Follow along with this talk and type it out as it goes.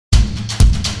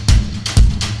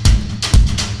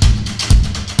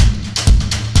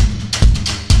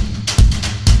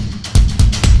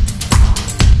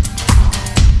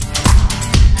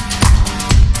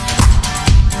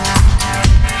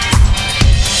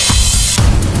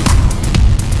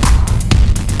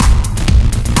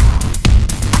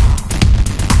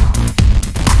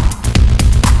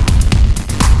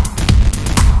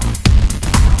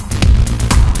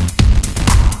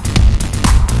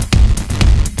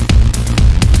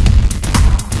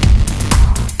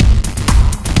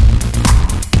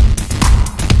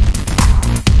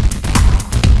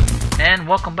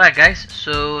welcome back, guys.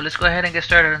 So let's go ahead and get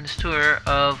started on this tour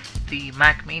of the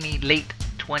Mac Mini late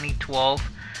 2012.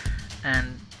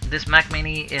 And this Mac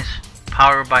Mini is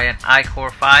powered by an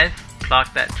iCore 5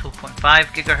 clocked at 2.5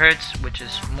 gigahertz, which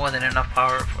is more than enough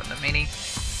power for the Mini.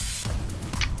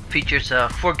 Features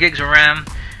 4 gigs of RAM,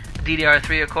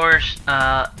 DDR3 of course.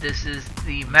 This is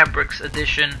the Mavericks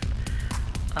edition,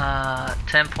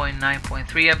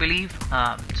 10.9.3 I believe.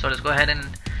 So let's go ahead and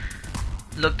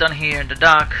look down here in the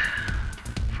dock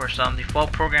for some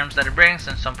default programs that it brings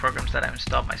and some programs that I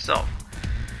installed myself.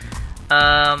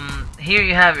 Here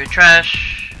you have your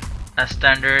trash as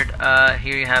standard.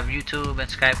 Here you have YouTube and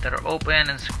Skype that are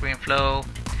open and ScreenFlow.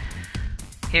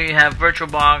 Here you have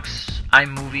VirtualBox,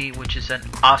 iMovie, which is an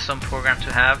awesome program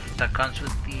to have that comes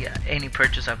with the any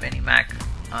purchase of any Mac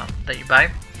that you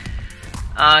buy.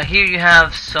 Here you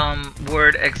have some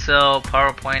Word, Excel,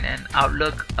 PowerPoint, and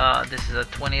Outlook. This is a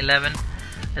 2011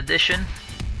 edition.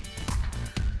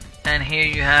 And here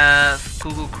you have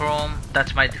Google Chrome.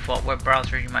 That's my default web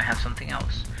browser. You might have something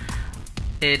else.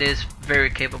 It is very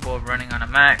capable of running on a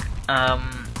Mac.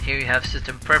 Here you have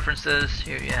system preferences.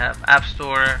 Here you have App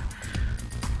Store.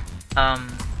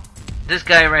 This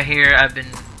guy right here, I've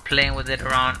been playing with it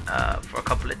around for a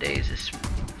couple of days. It's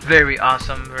very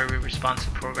awesome, very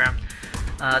responsive program.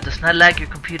 Does not lag your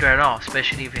computer at all,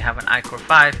 especially if you have an iCore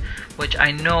 5, which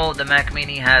I know the Mac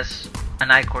Mini has an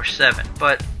iCore 7,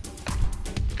 but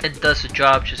it does the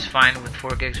job just fine with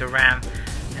 4 gigs of RAM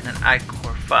and an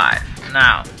iCore 5.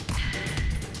 Now,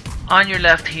 on your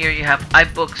left here you have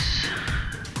iBooks,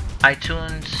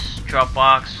 iTunes,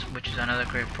 Dropbox, which is another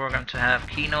great program to have,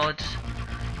 Keynotes.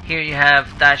 Here you have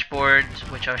dashboards,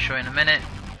 which I'll show you in a minute.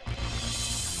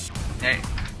 Okay.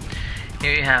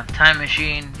 Here you have Time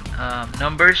Machine,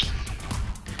 Numbers,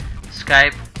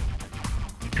 Skype,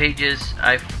 Pages,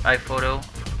 iPhoto,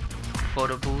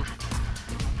 Photo Booth,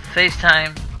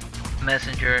 FaceTime,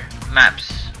 Messenger,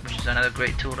 Maps, which is another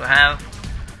great tool to have.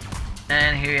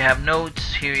 And here you have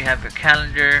Notes, here you have your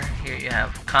calendar, here you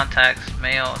have Contacts,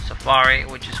 Mail, Safari,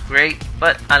 which is great,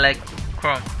 but I like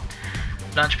Chrome,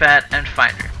 Launchpad, and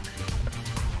Finder.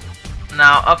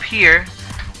 Now up here,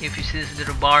 if you see these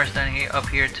little bars down here, up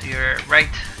here to your right,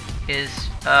 is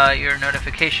your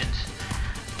notifications.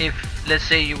 If let's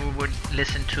say you would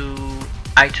listen to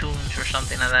iTunes or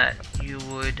something like that, you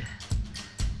would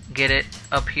get it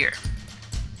up here.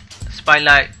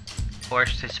 Spotlight, or I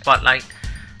should say Spotlight.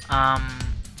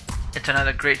 It's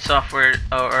another great software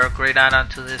or a great add-on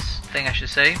to this thing, I should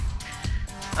say.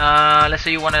 Let's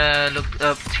say you want to look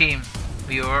up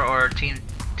TeamViewer or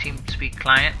TeamSpeak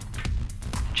Client.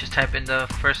 Just type in the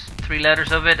first 3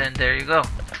 letters of it and there you go,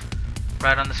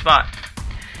 right on the spot.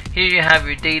 Here you have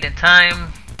your date and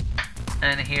time,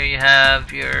 and here you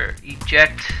have your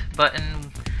eject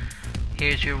button.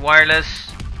 Here's your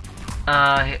wireless.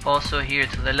 Also here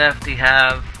to the left you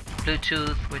have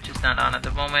Bluetooth, which is not on at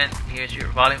the moment. Here's your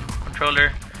volume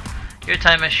controller, your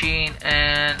Time Machine,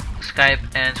 and Skype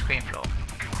and ScreenFlow.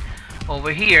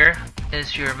 Over here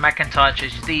is your Macintosh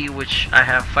HD, which I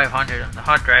have 500 on the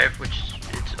hard drive, which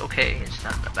it's okay, it's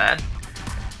not that bad.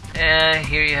 And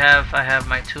here you have, I have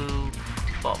my 2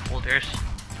 default folders.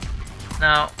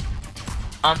 Now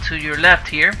onto your left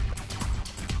here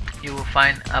you will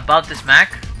find about this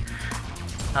Mac,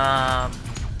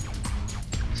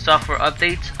 software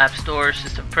updates, app store,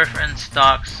 system preference,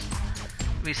 stocks,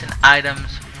 recent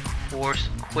items, force,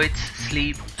 quit,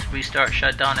 sleep, restart,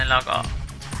 shutdown, and log off.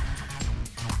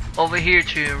 Over here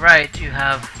to your right you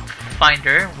have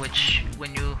Finder, which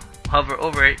when you hover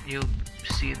over it you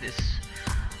see this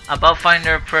about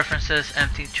Finder, preferences,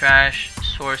 empty trash,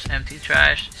 source, empty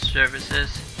trash,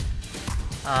 services,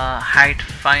 hide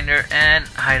Finder, and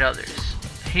hide others.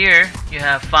 Here you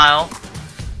have file,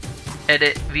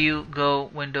 edit, view, go,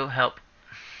 window, help.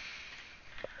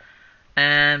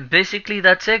 And basically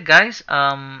that's it, guys.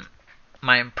 My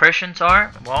impressions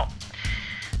are, well,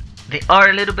 they are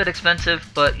a little bit expensive,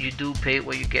 but you do pay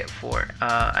what you get for.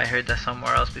 I heard that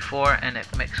somewhere else before and it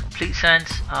makes complete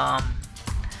sense.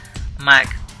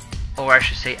 Mac, or I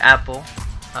should say Apple,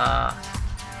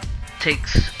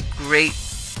 takes great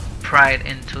pride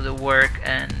into the work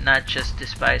and not just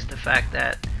despise the fact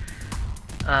that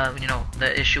you know,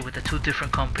 the issue with the 2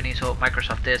 different companies, oh,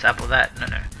 Microsoft this, Apple that. No.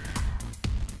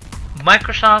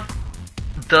 Microsoft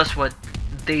does what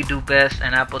they do best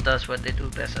and Apple does what they do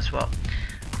best as well.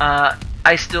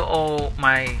 I still owe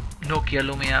my Nokia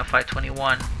Lumia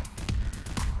 521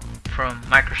 from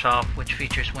Microsoft, which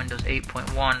features Windows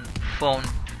 8.1 phone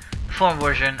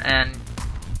version, and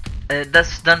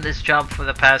that's done this job for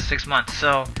the past 6 months.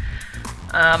 So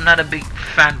I'm not a big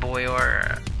fanboy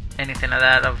or anything like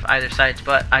that of either sides,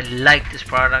 but I like this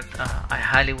product. I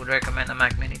highly would recommend a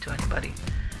Mac Mini to anybody.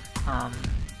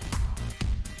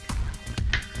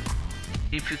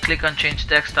 If you click on change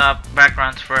desktop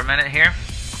backgrounds for a minute here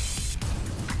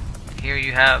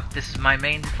you have, this is my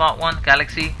main default one,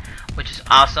 Galaxy, which is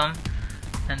awesome,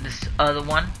 and this other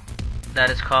one that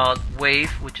is called Wave,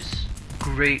 which is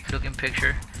great looking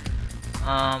picture.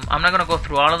 I'm not gonna go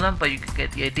through all of them, but you can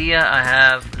get the idea. I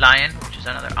have Lion, which is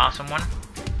another awesome one,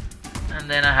 and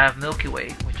then I have Milky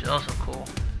Way, which is also cool.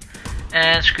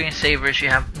 And screensavers, you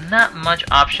have not much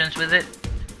options with it,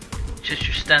 just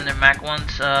your standard Mac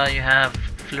ones. You have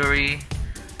Flurry,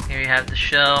 here you have the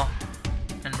shell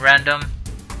and random.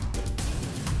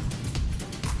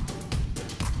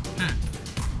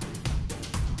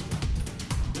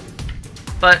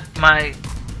 But my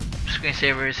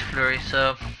screensaver is Flurry.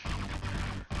 So,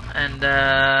 and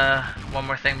one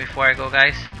more thing before I go,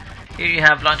 guys. Here you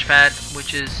have Launchpad,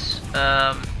 which is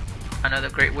another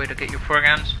great way to get your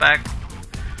programs back.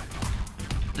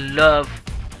 Love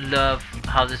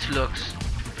how this looks.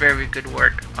 Very good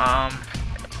work.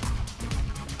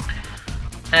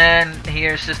 And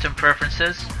here's system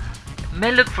preferences.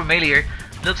 May look familiar.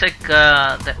 Looks like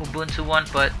the Ubuntu one,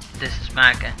 but this is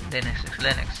Mac and Linux is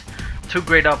Linux. Two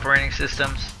great operating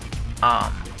systems.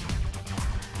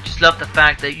 Just love the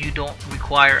fact that you don't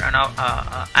require an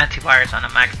antivirus on a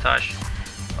Macintosh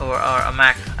or a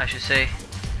Mac, I should say.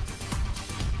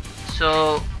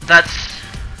 So that's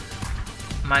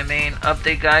my main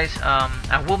update, guys.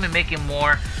 I will be making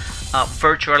more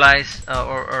virtualized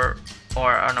or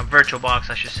on a VirtualBox,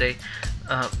 I should say,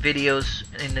 videos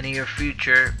in the near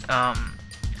future.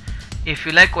 If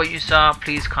you like what you saw,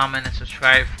 please comment and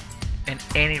subscribe. In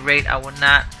any rate, I will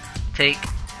not take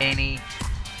any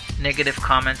negative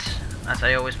comments, as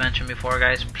I always mentioned before,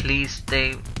 guys. Please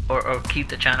stay or keep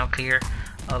the channel clear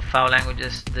of foul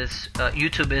languages. This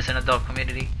YouTube is an adult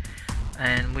community,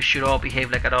 and we should all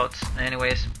behave like adults.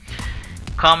 Anyways,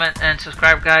 comment and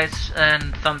subscribe, guys,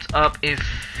 and thumbs up if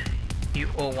you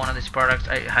own one of these products.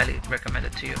 I highly recommend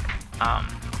it to you.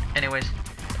 Anyways,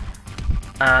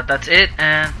 that's it,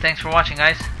 and thanks for watching,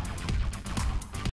 guys.